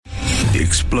The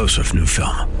explosive new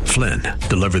film, Flynn,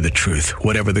 deliver the truth,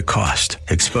 whatever the cost,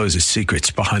 exposes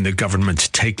secrets behind the government's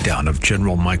takedown of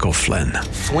General Michael Flynn.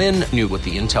 Flynn knew what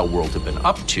the intel world had been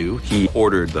up to. He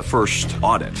ordered the first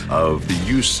audit of the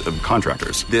use of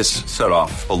contractors. This set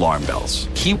off alarm bells.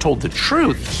 He told the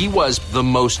truth. He was the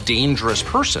most dangerous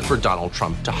person for Donald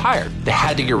Trump to hire. They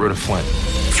had to get rid of Flynn.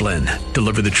 Flynn,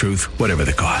 deliver the truth, whatever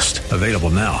the cost. Available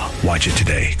now. Watch it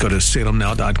today. Go to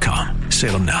salemnow.com.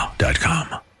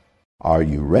 salemnow.com. Are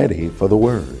you ready for the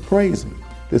word? Praise Him.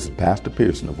 This is Pastor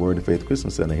Pearson of Word of Faith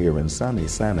Christian Center here in sunny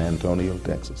San Antonio,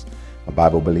 Texas. A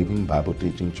Bible-believing,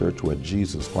 Bible-teaching church where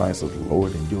Jesus Christ is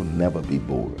Lord and you'll never be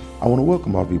bored. I want to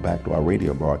welcome all of you back to our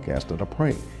radio broadcast that I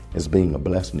pray is being a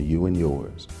blessing to you and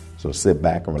yours. So sit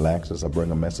back and relax as I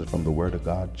bring a message from the Word of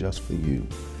God just for you.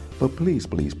 But please,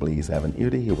 please, please have an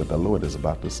ear to hear what the Lord is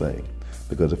about to say.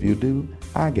 Because if you do,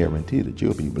 I guarantee that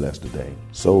you'll be blessed today.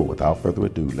 So without further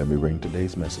ado, let me bring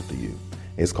today's message to you.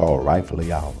 It's called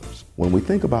Rightfully Ours. When we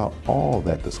think about all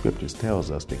that the scriptures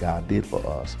tells us that God did for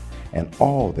us and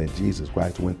all that Jesus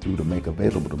Christ went through to make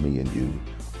available to me and you,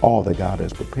 all that God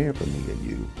has prepared for me and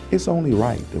you, it's only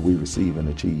right that we receive and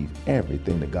achieve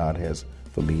everything that God has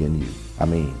for me and you. I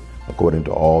mean, according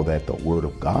to all that the Word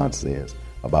of God says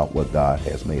about what God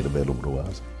has made available to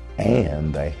us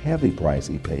and the heavy price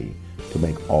He paid to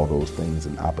make all those things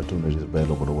and opportunities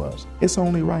available to us. It's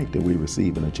only right that we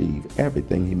receive and achieve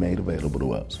everything He made available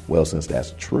to us. Well, since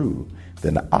that's true,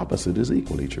 then the opposite is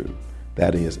equally true.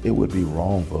 That is, it would be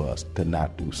wrong for us to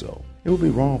not do so. It would be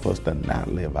wrong for us to not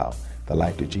live out the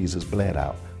life that Jesus bled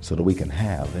out so that we can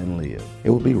have and live.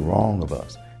 It would be wrong of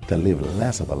us to live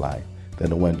less of a life than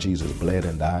the one Jesus bled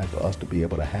and died for us to be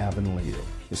able to have and live,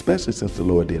 especially since the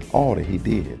Lord did all that He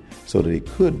did so that it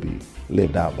could be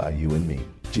lived out by you and me.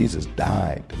 Jesus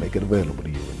died to make it available to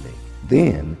you and me.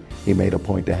 Then He made a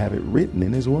point to have it written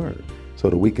in His Word so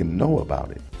that we can know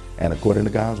about it. And according to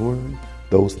God's Word,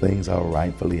 those things are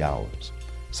rightfully ours.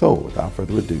 So without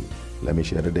further ado, let me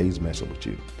share today's message with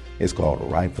you. It's called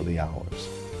Rightfully Ours.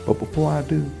 But before I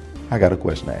do, I got a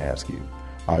question to ask you.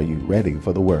 Are you ready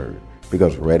for the Word?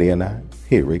 Because ready or not,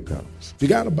 here it comes. If you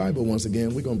got a Bible, once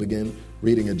again, we're going to begin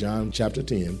reading in John chapter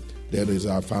 10. That is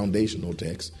our foundational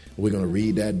text. We're going to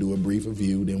read that, do a brief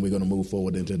review, then we're going to move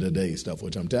forward into today's stuff,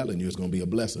 which I'm telling you is going to be a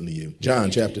blessing to you. John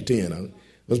chapter 10,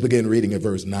 let's begin reading at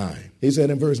verse 9. He said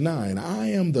in verse 9,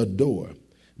 I am the door.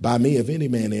 By me, if any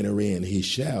man enter in, he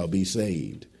shall be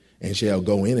saved, and shall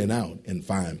go in and out and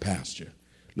find pasture.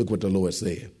 Look what the Lord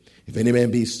said. If any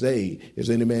man be saved, if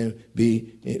any man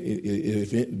be,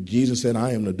 Jesus said,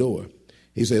 I am the door.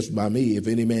 He says, by me, if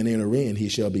any man enter in, he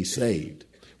shall be saved.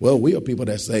 Well, we are people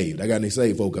that's saved. I got any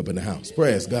saved folk up in the house.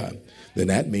 Praise God. Then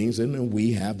that means that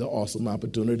we have the awesome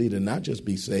opportunity to not just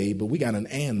be saved, but we got an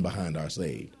and behind our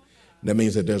saved. That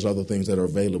means that there's other things that are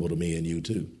available to me and you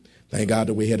too. Thank God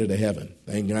that we're headed to heaven.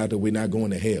 Thank God that we're not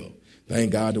going to hell.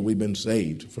 Thank God that we've been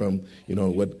saved from,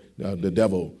 what the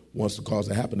devil wants to cause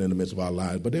to happen in the midst of our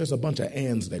lives. But there's a bunch of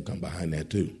ands that come behind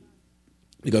that too,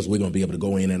 because we're going to be able to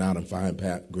go in and out and find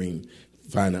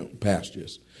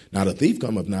pastures. Now the thief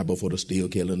cometh not before to steal,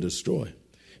 kill, and destroy.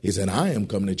 He said, I am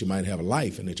coming that you might have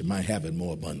life and that you might have it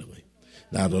more abundantly.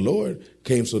 Now the Lord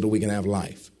came so that we can have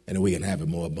life and that we can have it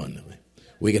more abundantly.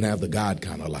 We can have the God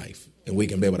kind of life and we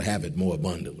can be able to have it more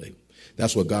abundantly.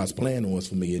 That's what God's plan was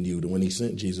for me and you, that when He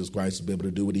sent Jesus Christ to be able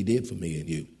to do what He did for me and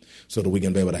you, so that we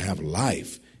can be able to have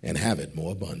life and have it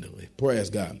more abundantly. Praise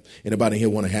God. Anybody here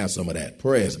want to have some of that?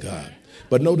 Praise God.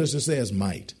 But notice it says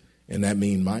might. And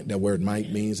that word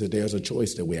might means that there's a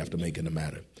choice that we have to make in the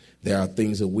matter. There are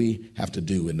things that we have to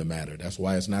do in the matter. That's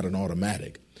why it's not an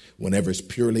automatic. Whenever it's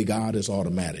purely God, it's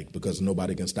automatic because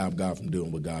nobody can stop God from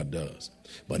doing what God does.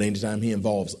 But anytime He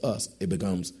involves us, it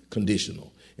becomes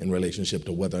conditional in relationship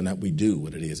to whether or not we do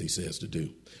what it is He says to do.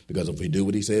 Because if we do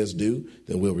what He says do,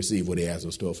 then we'll receive what He has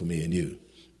in store for me and you.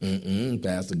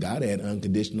 Pastor, God had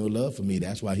unconditional love for me.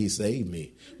 That's why He saved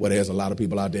me. Well, there's a lot of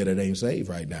people out there that ain't saved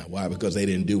right now. Why? Because they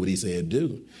didn't do what He said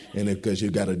do. And because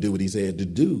you got to do what He said to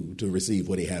do to receive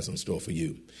what He has in store for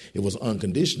you. It was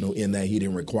unconditional in that He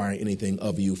didn't require anything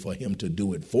of you for Him to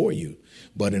do it for you.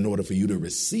 But in order for you to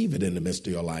receive it in the midst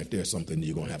of your life, there's something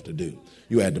you're going to have to do.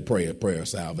 You had to pray a prayer of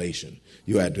salvation.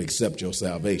 You had to accept your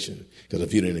salvation. Because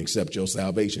if you didn't accept your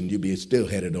salvation, you'd be still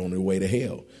headed on your way to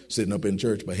hell. Sitting up in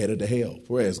church, but headed to hell.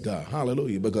 Praise God.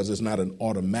 Hallelujah. Because it's not an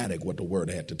automatic what the Word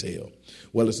had to tell.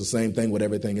 Well, it's the same thing with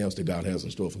everything else that God has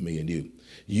in store for me and you.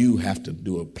 You have to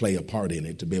play a part in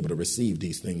it to be able to receive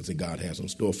these things that God has in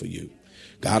store for you.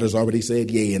 God has already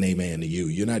said yea and amen to you.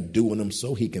 You're not doing them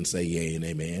so He can say yea and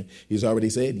amen. He's already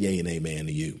said yea and amen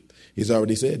to you. He's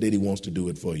already said that He wants to do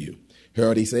it for you. He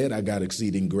already said, I got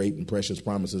exceeding great and precious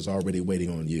promises already waiting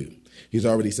on you. He's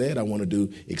already said, I want to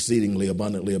do exceedingly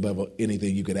abundantly above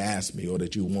anything you could ask me or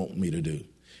that you want me to do.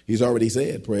 He's already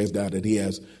said, praise God, that he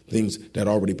has things that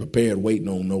are already prepared waiting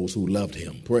on those who loved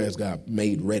him. Praise God,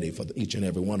 made ready for each and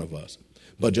every one of us.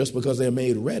 But just because they're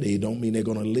made ready don't mean they're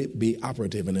going to be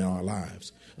operative in our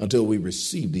lives until we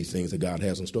receive these things that God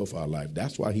has in store for our life.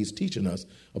 That's why he's teaching us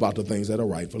about the things that are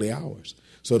rightfully ours,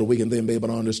 so that we can then be able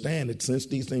to understand that since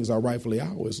these things are rightfully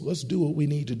ours, let's do what we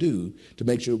need to do to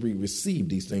make sure we receive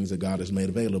these things that God has made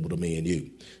available to me and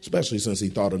you, especially since he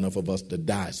thought enough of us to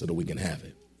die so that we can have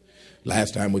it.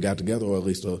 Last time we got together, or at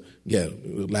least,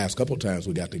 last couple of times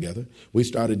we got together, we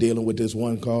started dealing with this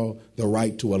one called the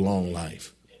right to a long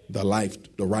life. The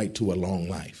right to a long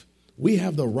life. We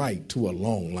have the right to a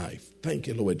long life. Thank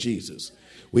you, Lord Jesus.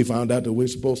 We found out that we're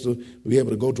supposed to be able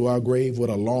to go to our grave with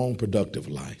a long, productive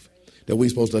life, that we're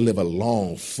supposed to live a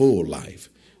long, full life.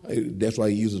 That's why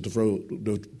he uses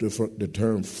the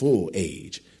term full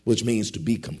age, which means to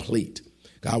be complete.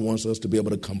 God wants us to be able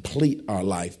to complete our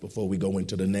life before we go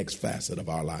into the next facet of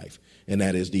our life, and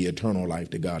that is the eternal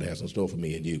life that God has in store for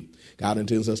me and you. God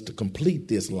intends us to complete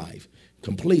this life,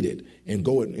 complete it, and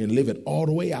go and live it all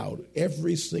the way out,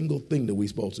 every single thing that we're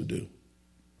supposed to do.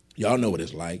 Y'all know what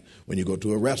it's like when you go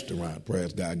to a restaurant,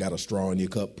 praise God, got a straw in your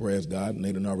cup, praise God, and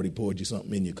they done already poured you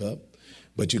something in your cup,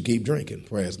 but you keep drinking,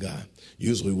 praise God.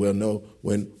 Usually we'll know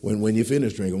when you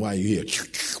finish drinking, why you hear you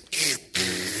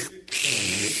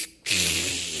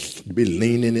be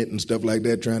leaning it and stuff like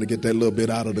that, trying to get that little bit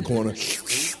out of the corner.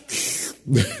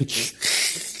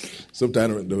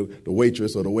 Sometimes the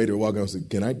waitress or the waiter walk out and say,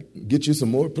 can I get you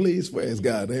some more, please? Praise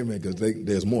God, amen, because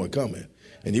there's more coming.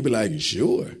 And you be like,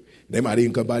 sure. They might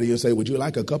even come by to you and say, would you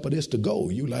like a cup of this to go?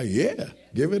 You like, yeah,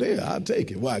 give it here. I'll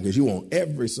take it. Why? Because you want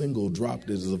every single drop that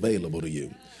is available to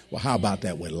you. Well, how about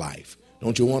that with life?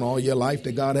 Don't you want all your life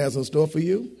that God has in store for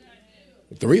you?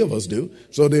 3 of us do.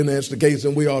 So then that's the case,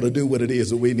 and we ought to do what it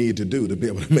is that we need to do to be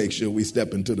able to make sure we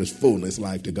step into this fullness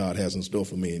life that God has in store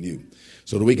for me and you,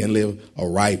 so that we can live a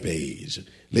ripe age,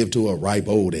 live to a ripe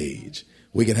old age.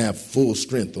 We can have full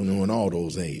strength in all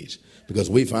those ages, because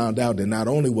we found out that not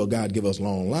only will God give us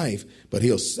long life, but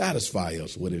he'll satisfy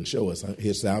us with it and show us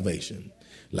his salvation.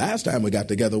 Last time we got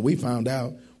together, we found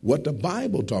out what the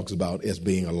Bible talks about as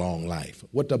being a long life,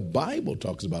 what the Bible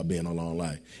talks about being a long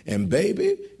life. And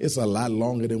baby, it's a lot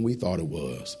longer than we thought it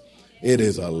was. It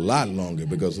is a lot longer,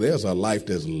 because there's a life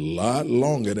that's a lot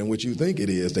longer than what you think it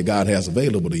is that God has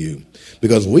available to you.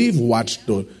 Because we've watched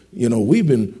we've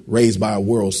been raised by a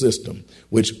world system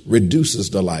which reduces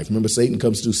the life. Remember, Satan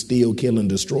comes to steal, kill, and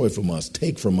destroy from us,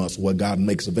 take from us what God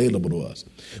makes available to us.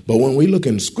 But when we look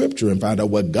in Scripture and find out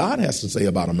what God has to say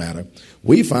about a matter,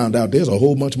 we found out there's a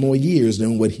whole bunch more years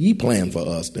than what he planned for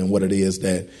us, than what it is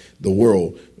that the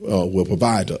world will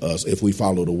provide to us if we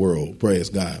follow the world. Praise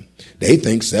God. They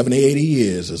think 70, 80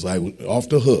 years is like off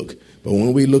the hook. But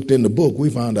when we looked in the book, we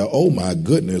found out, oh my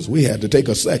goodness, we had to take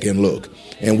a second look.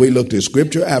 And we looked at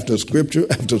scripture after scripture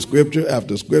after scripture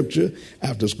after scripture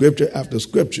after scripture after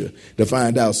scripture to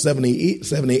find out 70,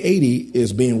 80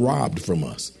 is being robbed from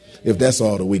us. If that's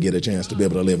all that we get a chance to be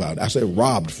able to live out. I said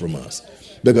robbed from us,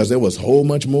 because there was whole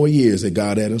much more years that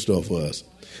God had in store for us.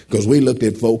 Because we looked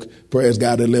at folk, praise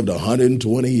God, that lived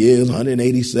 120 years,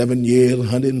 187 years,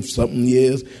 100-something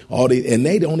years, and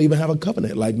they don't even have a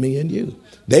covenant like me and you.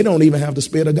 They don't even have the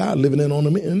Spirit of God living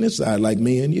in this side like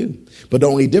me and you. But the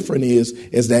only difference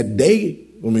is that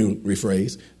let me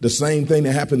rephrase, the same thing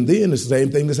that happened then is the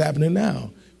same thing that's happening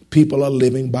now. People are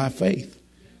living by faith.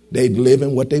 They live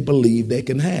in what they believe they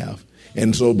can have.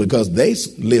 And so because they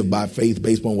live by faith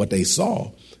based on what they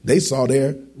saw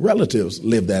their relatives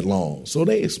live that long. So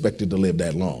they expected to live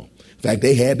that long. In fact,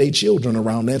 they had their children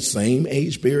around that same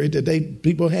age period that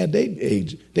people had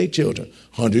their children.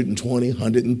 120,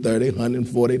 130,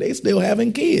 140. They still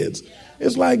having kids.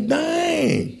 It's like,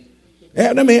 dang.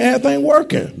 That mean everything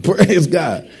working. Praise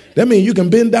God. That means you can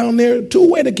bend down there to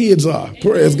where the kids are.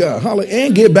 Praise God. Holler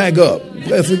and get back up.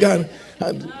 Bless God.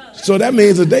 So that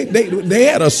means that they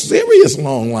had a serious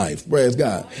long life, praise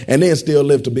God, and then still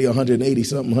live to be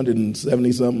 180-something,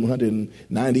 170-something,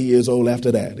 190 years old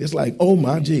after that. It's like, oh,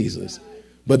 my Jesus.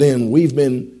 But then we've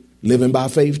been living by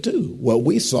faith, too. Well,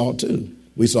 we saw, too.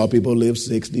 We saw people live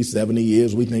 60, 70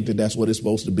 years. We think that that's what it's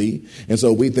supposed to be. And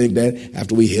so we think that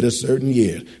after we hit a certain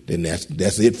year, then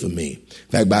that's it for me. In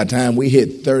fact, by the time we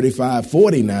hit 35,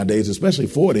 40 nowadays, especially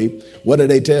 40, what do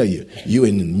they tell you? You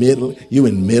in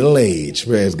middle age,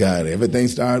 praise God. Everything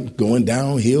starts going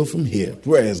downhill from here,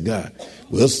 praise God.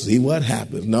 We'll see what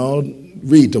happens. No,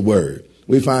 read the word.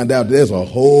 we find out there's a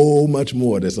whole much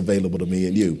more that's available to me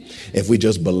and you. If we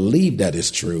just believe that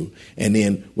is true, and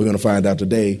then we're going to find out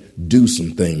today, do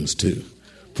some things too.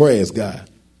 Praise God.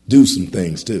 Do some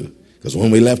things too. Because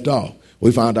when we left off,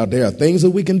 we found out there are things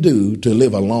that we can do to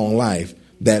live a long life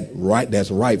that's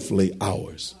rightfully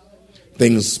ours.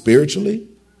 Things spiritually,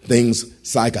 things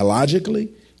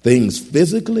psychologically, things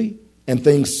physically, and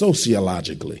things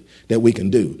sociologically that we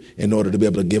can do in order to be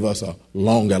able to give us a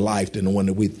longer life than the one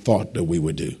that we thought that we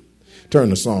would do. Turn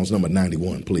to Psalms number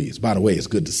 91, please. By the way, it's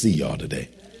good to see y'all today.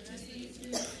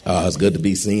 It's good to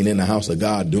be seen in the house of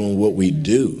God doing what we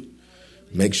do.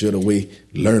 Make sure that we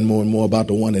learn more and more about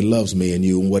the one that loves me and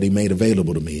you and what he made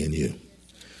available to me and you.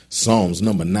 Psalms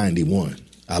number 91.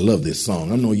 I love this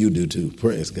song. I know you do too.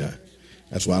 Praise God.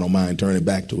 That's why I don't mind turning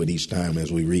back to it each time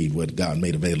as we read what God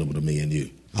made available to me and you.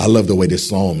 I love the way this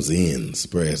Psalms ends.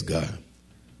 Praise God.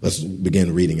 Let's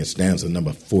begin reading in stanza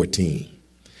number 14.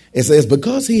 It says,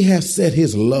 because he hath set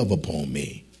his love upon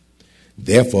me,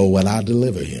 therefore will I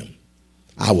deliver him.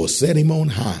 I will set him on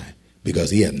high because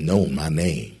he hath known my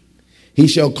name. He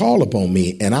shall call upon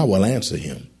me and I will answer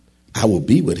him. I will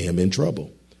be with him in trouble.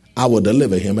 I will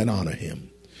deliver him and honor him.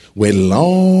 With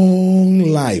long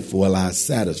life will I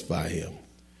satisfy him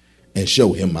and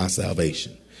show him my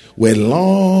salvation. With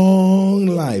long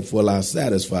life will I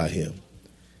satisfy him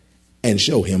and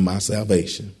show him my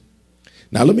salvation.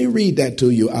 Now let me read that to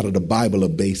you out of the Bible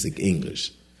of Basic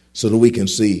English so that we can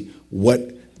see what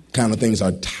kind of things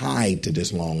are tied to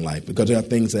this long life, because there are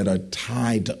things that are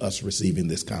tied to us receiving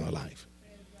this kind of life.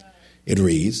 It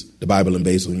reads, the Bible in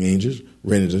Basic English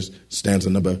renders stanza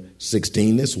number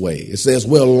 16 this way. It says,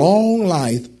 with long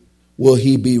life will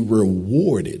he be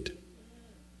rewarded,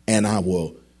 and I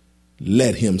will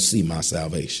let him see my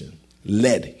salvation.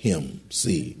 Let him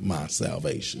see my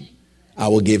salvation. I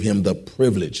will give him the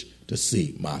privilege to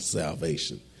see my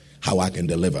salvation. How I can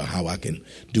deliver, how I can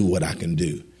do what I can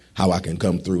do, how I can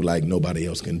come through like nobody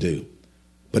else can do.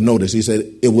 But notice he said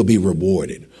it will be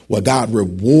rewarded. Well, God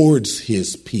rewards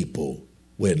his people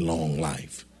with long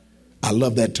life. I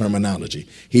love that terminology.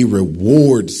 He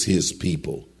rewards his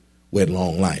people with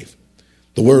long life.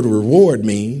 The word reward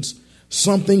means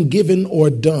something given or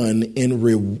done in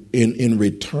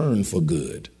return for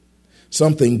good.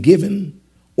 Something given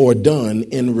or done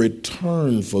in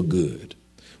return for good,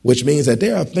 which means that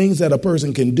there are things that a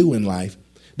person can do in life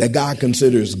that God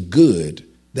considers good,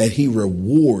 that he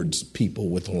rewards people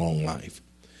with long life.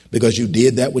 Because you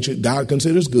did that which God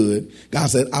considers good, God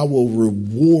said, I will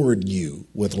reward you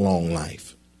with long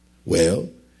life. Well,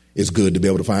 it's good to be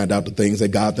able to find out the things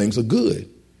that God thinks are good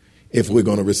if we're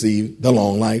going to receive the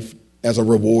long life as a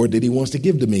reward that he wants to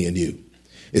give to me and you.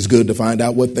 It's good to find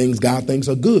out what things God thinks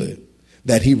are good,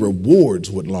 that he rewards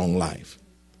with long life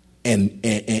and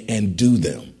do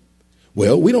them.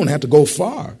 Well, we don't have to go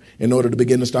far in order to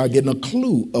begin to start getting a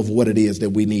clue of what it is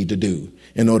that we need to do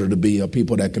in order to be a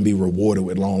people that can be rewarded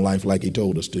with long life like he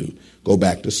told us to. Go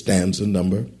back to stanza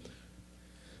number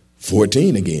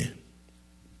 14 again.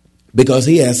 Because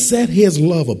he has set his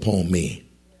love upon me,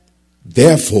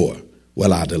 therefore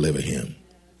will I deliver him.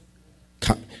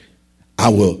 I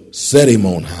will set him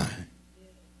on high.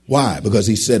 Why? Because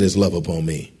he set his love upon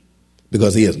me.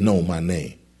 Because he has known my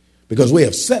name. Because we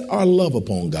have set our love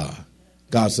upon God.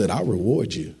 God said, I'll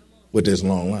reward you with this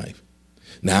long life.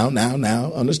 Now,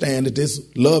 understand that this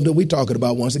love that we're talking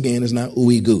about, once again, is not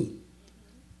ooey-goo.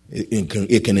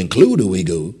 It can include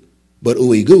ooey-goo, but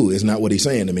ooey-goo is not what he's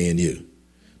saying to me and you.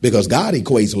 Because God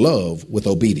equates love with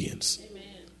obedience.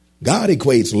 God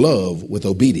equates love with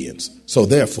obedience. So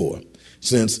therefore,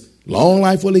 since long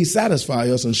life will he satisfy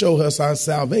us and show us our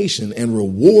salvation and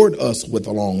reward us with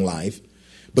a long life,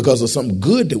 because of some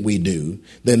good that we do,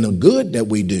 then the good that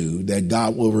we do that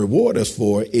God will reward us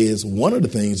for is, one of the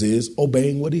things is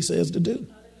obeying what he says to do.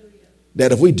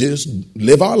 That if we just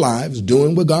live our lives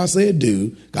doing what God said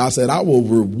do, God said, I will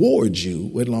reward you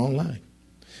with long life.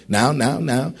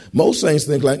 Now, most saints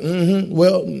think like,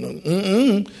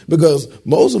 because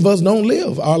most of us don't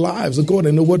live our lives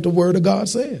according to what the word of God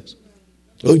says.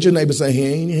 Look at your neighbor and say,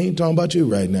 he ain't talking about you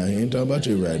right now. He ain't talking about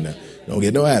you right now. Don't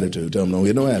get no attitude. Tell him don't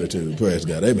get no attitude. Praise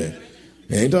God. Amen.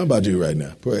 He ain't talking about you right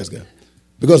now. Praise God.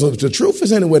 Because if the truth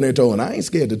is anywhere they're told, and I ain't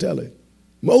scared to tell it,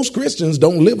 most Christians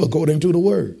don't live according to the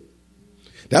word.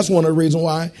 That's one of the reasons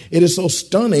why it is so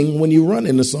stunning when you run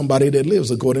into somebody that lives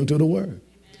according to the word.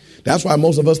 That's why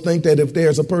most of us think that if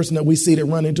there's a person that we see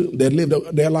that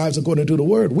live their lives according to the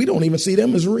word, we don't even see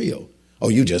them as real. Oh,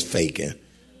 you just faking.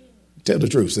 Tell the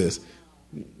truth, sis.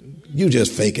 You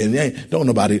just faking. Don't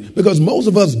nobody, because most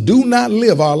of us do not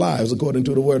live our lives according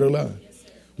to the word of God.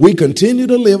 We continue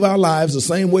to live our lives the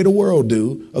same way the world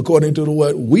do, according to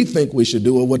what we think we should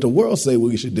do or what the world say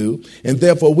we should do, and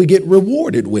therefore we get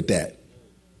rewarded with that.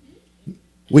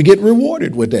 We get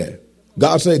rewarded with that.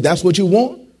 God said, that's what you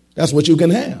want, that's what you can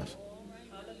have.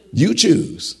 You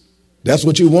choose. That's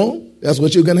what you want, that's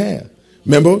what you can have.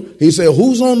 Remember, he said,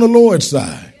 who's on the Lord's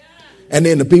side? And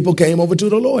then the people came over to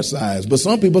the Lord's side. But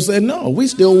some people said, no, we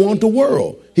still want the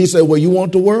world. He said, well, you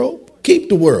want the world? Keep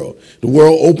the world. The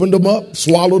world opened them up,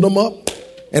 swallowed them up,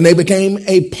 and they became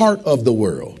a part of the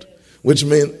world, which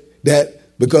meant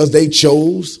that because they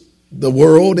chose the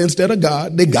world instead of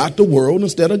God, they got the world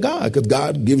instead of God, because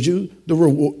God gives you the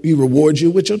reward. He rewards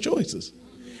you with your choices.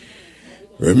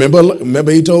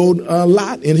 Remember he told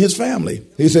Lot and his family,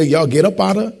 he said, y'all get up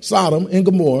out of Sodom and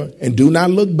Gomorrah and do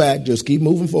not look back. Just keep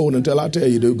moving forward until I tell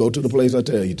you to. Go to the place I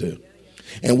tell you to.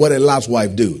 And what did Lot's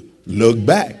wife do? Look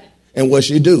back. And what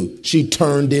she do? She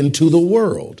turned into the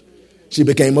world. She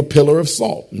became a pillar of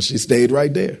salt, and she stayed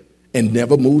right there and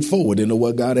never moved forward into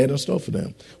what God had in store for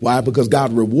them. Why? Because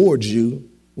God rewards you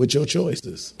with your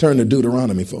choices. Turn to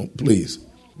Deuteronomy, please.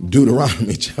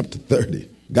 Deuteronomy chapter 30.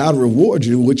 God rewards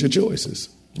you with your choices.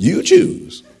 You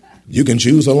choose. You can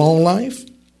choose a long life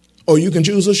or you can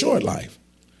choose a short life.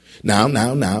 Now,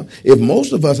 if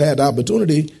most of us had the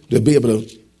opportunity to be able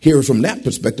to hear it from that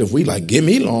perspective, we like, give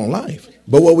me long life.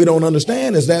 But what we don't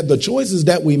understand is that the choices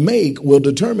that we make will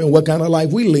determine what kind of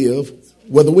life we live,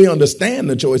 whether we understand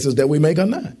the choices that we make or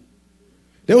not.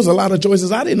 There was a lot of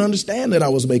choices I didn't understand that I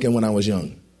was making when I was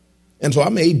young. And so I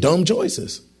made dumb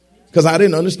choices because I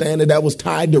didn't understand that was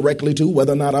tied directly to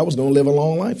whether or not I was going to live a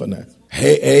long life or not.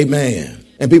 Hey, amen.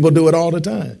 And people do it all the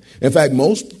time. In fact,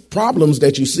 most problems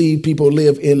that you see people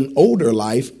live in older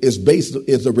life is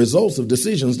the results of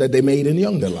decisions that they made in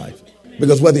younger life.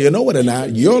 Because whether you know it or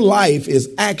not, your life is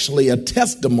actually a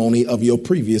testimony of your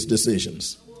previous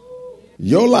decisions.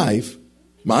 Your life,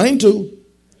 mine too,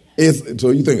 is,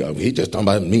 so you think, oh, he's just talking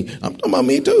about me. I'm talking about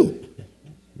me too.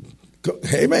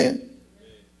 Hey, man,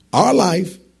 our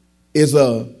life is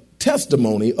a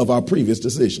testimony of our previous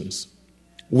decisions.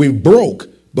 We broke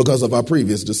because of our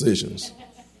previous decisions.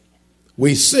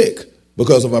 We sick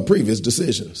because of our previous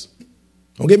decisions.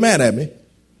 Don't get mad at me.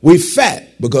 We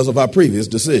fat because of our previous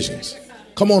decisions.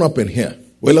 Come on up in here.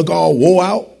 We look all wore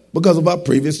out because of our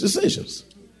previous decisions.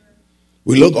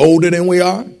 We look older than we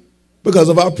are because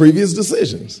of our previous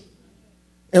decisions.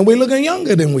 And we're looking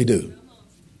younger than we do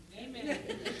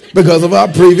because of our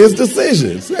previous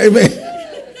decisions. Amen.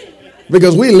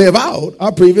 Because we live out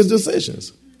our previous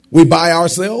decisions. We buy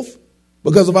ourselves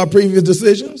because of our previous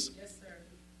decisions.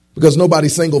 Because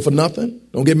nobody's single for nothing.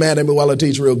 Don't get mad at me while I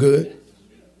teach real good.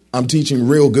 I'm teaching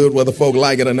real good whether folk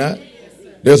like it or not.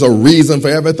 There's a reason for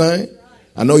everything.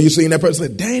 I know you've seen that person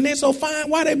say, dang, they're so fine.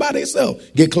 Why they by themselves?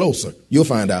 Get closer. You'll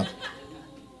find out.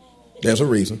 There's a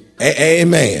reason.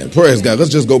 Amen. Praise God.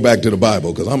 Let's just go back to the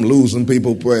Bible because I'm losing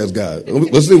people. Praise God.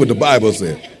 Let's see what the Bible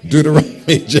said.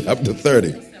 Deuteronomy chapter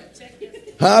 30.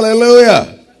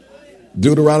 Hallelujah.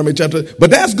 Deuteronomy chapter.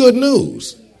 But that's good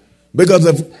news. Because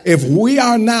if we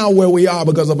are now where we are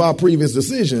because of our previous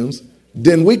decisions,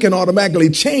 then we can automatically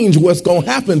change what's going to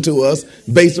happen to us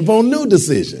based upon new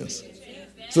decisions.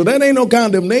 So that ain't no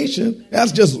condemnation.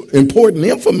 That's just important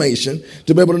information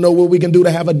to be able to know what we can do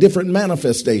to have a different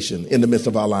manifestation in the midst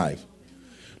of our life.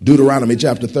 Deuteronomy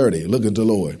chapter 30. Look at the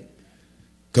Lord.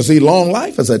 Because see, long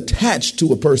life is attached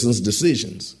to a person's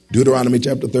decisions. Deuteronomy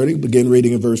chapter 30, begin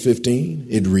reading in verse 15.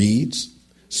 It reads,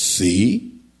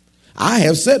 see, I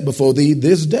have set before thee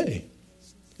this day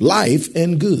life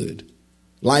and good.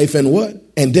 Life and what?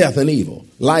 And death and evil.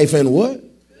 Life and what?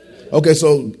 Okay,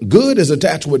 so good is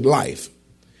attached with life.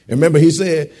 And remember, he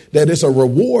said that it's a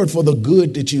reward for the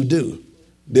good that you do.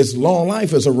 This long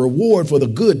life is a reward for the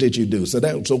good that you do.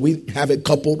 So we have it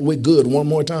coupled with good one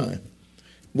more time.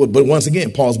 But once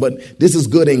again, pause button. This is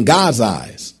good in God's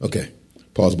eyes. Okay,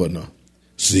 pause button on.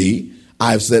 See,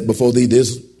 I've set before thee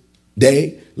this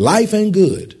day life and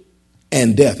good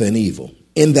and death and evil.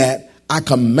 In that I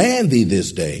command thee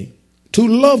this day to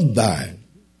love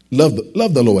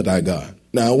the Lord thy God.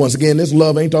 Now, once again, this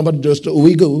love ain't talking about just the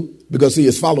ooey-goo, because see,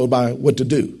 it's followed by what to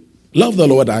do. Love the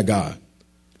Lord thy God,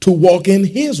 to walk in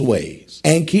his ways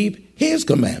and keep his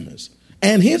commandments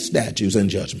and his statutes and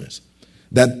judgments.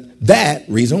 That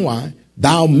reason why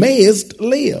thou mayest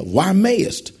live. Why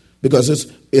mayest? Because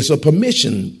it's a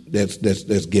permission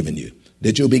that's given you,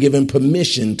 that you'll be given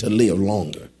permission to live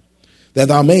longer. That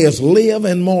thou mayest live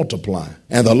and multiply.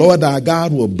 And the Lord thy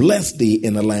God will bless thee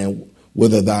in the land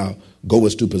whither thou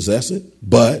goest to possess it.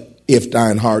 But if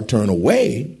thine heart turn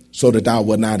away, so that thou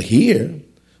wilt not hear,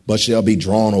 but shall be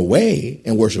drawn away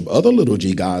and worship other little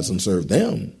g gods and serve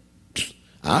them,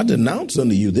 I denounce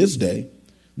unto you this day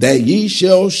that ye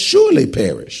shall surely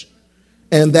perish.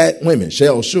 And that,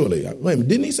 shall surely.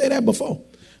 Didn't he say that before?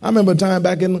 I remember a time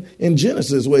back in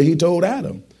Genesis where he told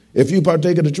Adam, if you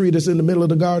partake of the tree that's in the middle of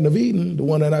the Garden of Eden, the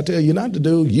one that I tell you not to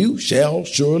do, you shall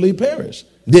surely perish.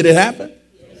 Did it happen?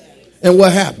 Yes. And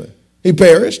what happened? He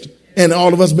perished, and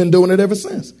all of us been doing it ever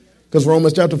since. Because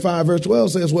Romans chapter 5, verse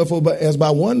 12 says, wherefore, as by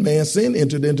one man sin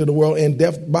entered into the world, and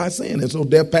death by sin. And so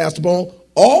death passed upon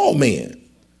all men.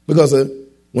 Because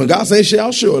when God says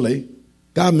shall surely,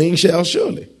 God means shall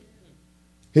surely.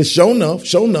 It's sure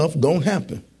enough going to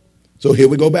happen. So here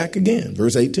we go back again.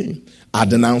 Verse 18. I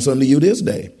denounce unto you this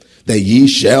day that ye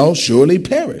shall surely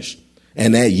perish,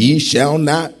 and that ye shall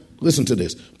not, listen to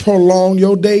this, prolong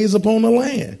your days upon the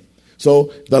land.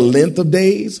 So the length of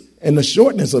days and the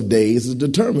shortness of days is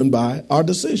determined by our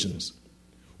decisions,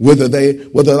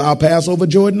 whether I'll pass over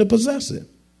Jordan to possess it.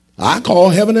 I call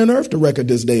heaven and earth to record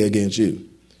this day against you,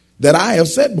 that I have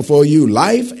set before you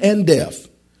life and death,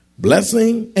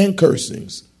 blessing and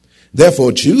cursings.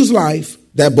 Therefore choose life,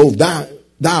 that both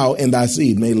thou and thy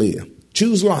seed may live.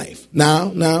 Choose life.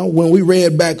 Now, when we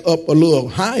read back up a little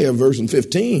higher, verse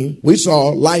 15, we saw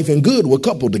life and good were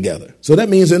coupled together. So that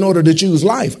means in order to choose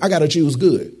life, I got to choose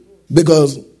good,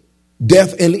 because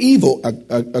death and evil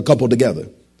are coupled together.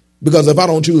 Because if I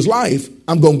don't choose life,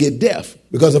 I'm going to get death.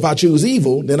 Because if I choose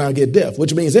evil, then I get death,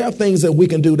 which means there are things that we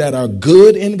can do that are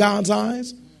good in God's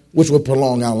eyes, which will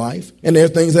prolong our life. And there are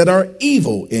things that are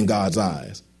evil in God's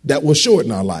eyes that will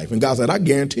shorten our life. And God said, I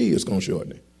guarantee you it's going to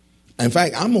shorten it. In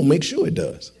fact, I'm going to make sure it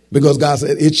does, because God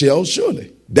said it shall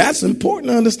surely. That's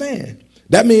important to understand.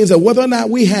 That means that whether or not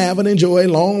we have and enjoy a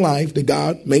long life that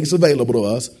God makes available to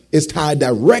us is tied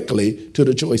directly to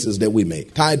the choices that we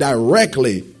make. Tied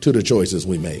directly to the choices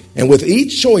we make. And with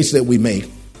each choice that we make,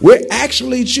 we're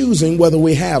actually choosing whether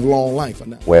we have long life or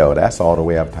not. Well, that's all that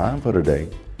we have time for today.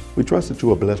 We trust that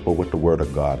you are blessed by what the Word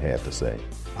of God had to say.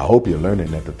 I hope you're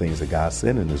learning that the things that God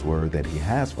said in His Word that He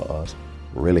has for us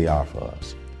really are for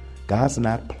us. God's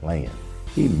not playing.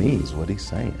 He means what He's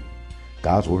saying.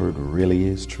 God's Word really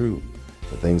is true.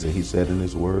 The things that He said in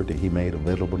His Word that He made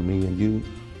available to me and you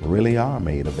really are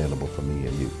made available for me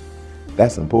and you.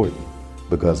 That's important,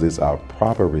 because it's our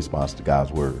proper response to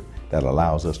God's Word that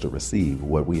allows us to receive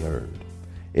what we heard.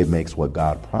 It makes what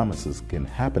God promises can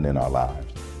happen in our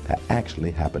lives to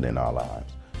actually happen in our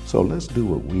lives. So let's do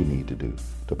what we need to do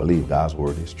to believe God's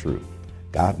Word is true.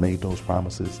 God made those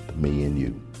promises to me and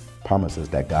you. Promises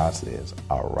that God says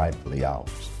are rightfully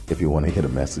ours. If you want to hear the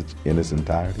message in its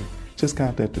entirety, just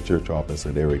contact the church office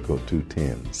at area code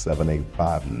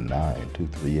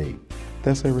 210-785-9238.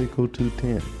 That's area code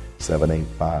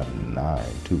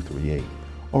 210-785-9238.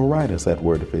 Or write us at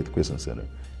Word of Faith Christian Center,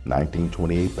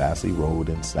 1928 Bassey Road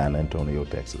in San Antonio,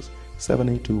 Texas,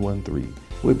 78213.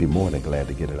 We'd be more than glad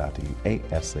to get it out to you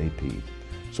ASAP.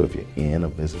 So if you're in or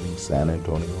visiting San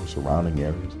Antonio or surrounding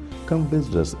areas, come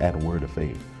visit us at Word of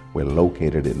Faith. We're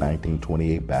located at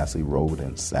 1928 Bassey Road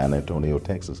in San Antonio,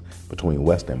 Texas, between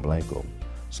West and Blanco.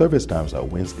 Service times are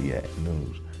Wednesday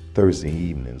afternoons, Thursday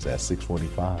evenings at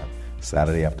 6:45,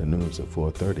 Saturday afternoons at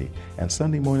 4:30, and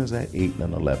Sunday mornings at 8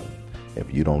 and 11.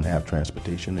 If you don't have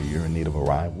transportation or you're in need of a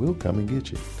ride, we'll come and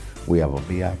get you. We have a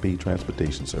VIP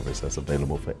transportation service that's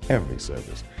available for every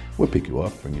service. We'll pick you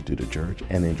up, bring you to the church,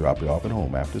 and then drop you off at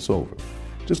home after it's over.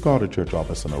 Just call the church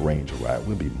office and arrange a ride.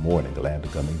 We'll be more than glad to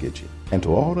come and get you. And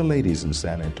to all the ladies in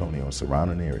San Antonio and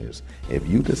surrounding areas, if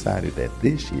you decided that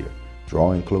this year,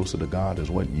 drawing closer to God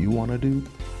is what you want to do,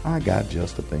 I got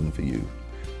just the thing for you.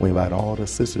 We invite all the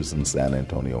sisters in San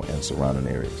Antonio and surrounding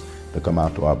areas to come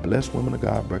out to our Blessed Women of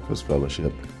God Breakfast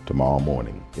Fellowship tomorrow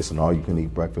morning. It's an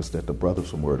all-you-can-eat breakfast that the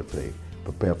brothers from Word of Faith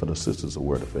prepare for the sisters of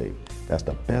Word of Faith. That's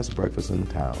the best breakfast in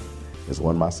town. It's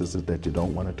one of my sisters that you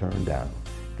don't want to turn down.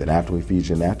 Then after we feed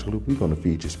you naturally, we're going to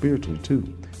feed you spiritually too,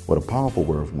 with a powerful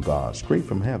word from God, straight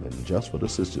from heaven, just for the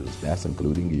sisters. That's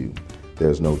including you.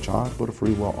 There's no charge, but a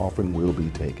free will offering will be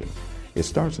taken. It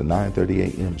starts at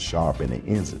 9:30 a.m. sharp and it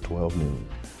ends at 12 noon.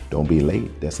 Don't be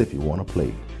late. That's if you want to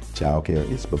play. Childcare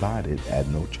is provided at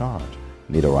no charge.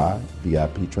 Need a ride?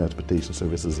 VIP transportation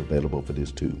service is available for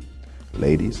this too.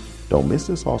 Ladies, don't miss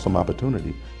this awesome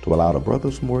opportunity to allow the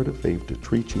brothers from Word of Faith to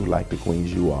treat you like the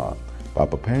queens you are by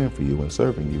preparing for you and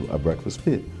serving you a breakfast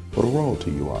fit for the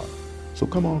royalty you are. So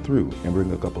come on through and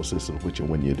bring a couple sisters with you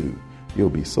when you do. You'll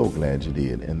be so glad you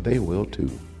did, and they will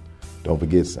too. Don't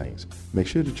forget, saints, make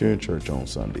sure that you're in church on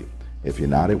Sunday. If you're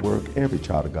not at work, every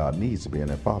child of God needs to be in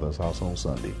their Father's house on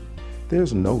Sunday.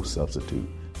 There's no substitute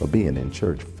for being in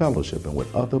church, fellowshipping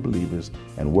with other believers,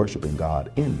 and worshiping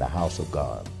God in the house of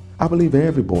God. I believe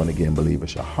every born-again believer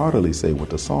should heartily say what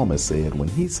the psalmist said when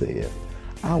he said,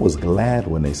 I was glad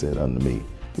when they said unto me,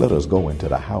 let us go into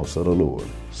the house of the Lord.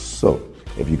 So,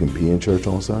 if you can be in church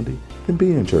on Sunday, then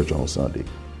be in church on Sunday.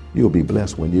 You'll be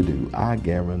blessed when you do, I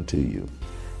guarantee you.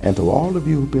 And to all of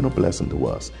you who've been a blessing to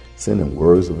us, sending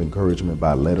words of encouragement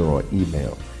by letter or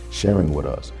email, sharing with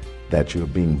us that you're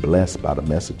being blessed by the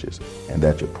messages and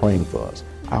that you're praying for us,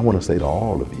 I want to say to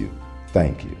all of you,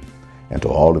 thank you. And to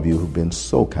all of you who've been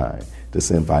so kind to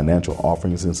send financial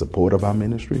offerings in support of our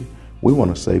ministry, we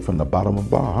want to say from the bottom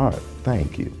of our heart,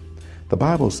 thank you. The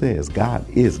Bible says God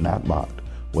is not mocked.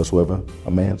 Whatsoever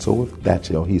a man soweth, that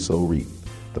shall he so reap.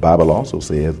 The Bible also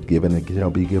says, given it shall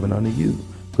be given unto you.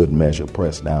 Good measure,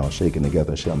 pressed down, shaken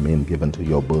together, shall men give unto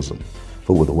your bosom.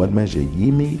 For with what measure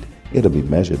ye meet, it'll be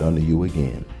measured unto you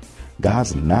again.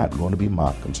 God's not going to be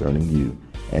mocked concerning you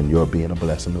and your being a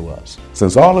blessing to us.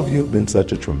 Since all of you have been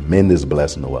such a tremendous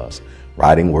blessing to us,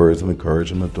 writing words of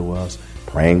encouragement to us,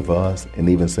 praying for us, and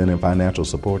even sending financial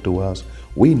support to us,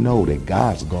 we know that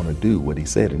God's going to do what he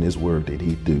said in his word that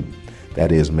he'd do.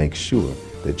 That is, make sure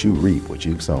that you reap what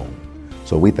you've sown.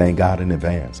 So we thank God in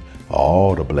advance for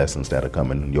all the blessings that are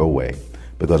coming your way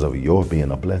because of your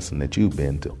being a blessing that you've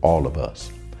been to all of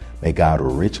us. May God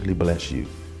richly bless you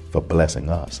for blessing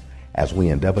us as we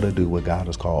endeavor to do what God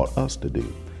has called us to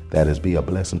do. That is, be a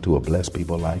blessing to a blessed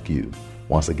people like you.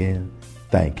 Once again,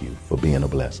 thank you for being a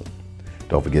blessing.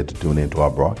 Don't forget to tune in to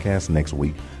our broadcast next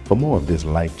week for more of this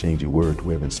life-changing word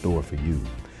we have in store for you.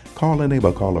 Call a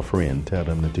neighbor, call a friend, tell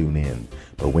them to tune in.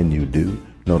 But when you do,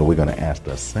 know that we're going to ask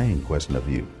the same question of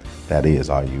you. That is,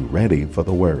 are you ready for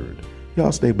the word?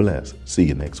 Y'all stay blessed. See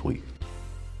you next week.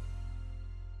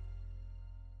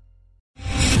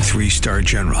 3-star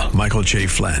General Michael J.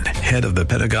 Flynn, head of the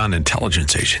Pentagon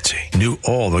Intelligence Agency, knew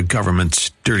all the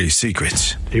government's dirty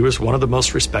secrets. He was one of the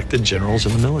most respected generals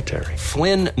in the military.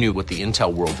 Flynn knew what the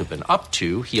intel world had been up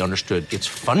to. He understood its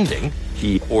funding.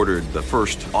 He ordered the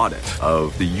first audit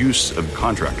of the use of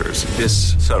contractors.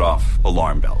 This set off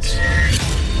alarm bells.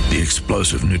 The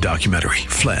explosive new documentary,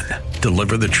 Flynn,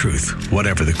 Deliver the Truth,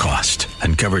 Whatever the Cost,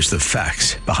 uncovers the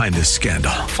facts behind this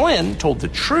scandal. Flynn told the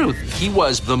truth. He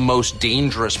was the most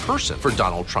dangerous person for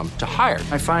Donald Trump to hire.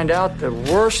 I find out the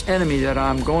worst enemy that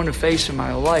I'm going to face in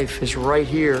my life is right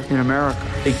here in America.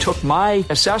 They took my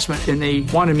assessment and they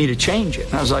wanted me to change it.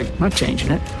 And I was like, I'm not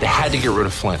changing it. They had to get rid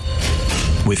of Flynn.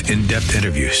 With in-depth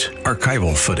interviews,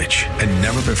 archival footage, and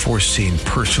never-before-seen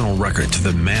personal records of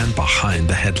the man behind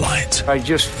the headlines. I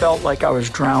just felt like I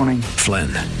was drowning. Flynn,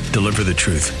 Deliver the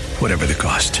Truth, Whatever the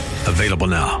Cost. Available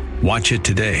now. Watch it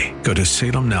today. Go to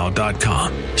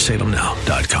salemnow.com.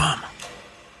 salemnow.com.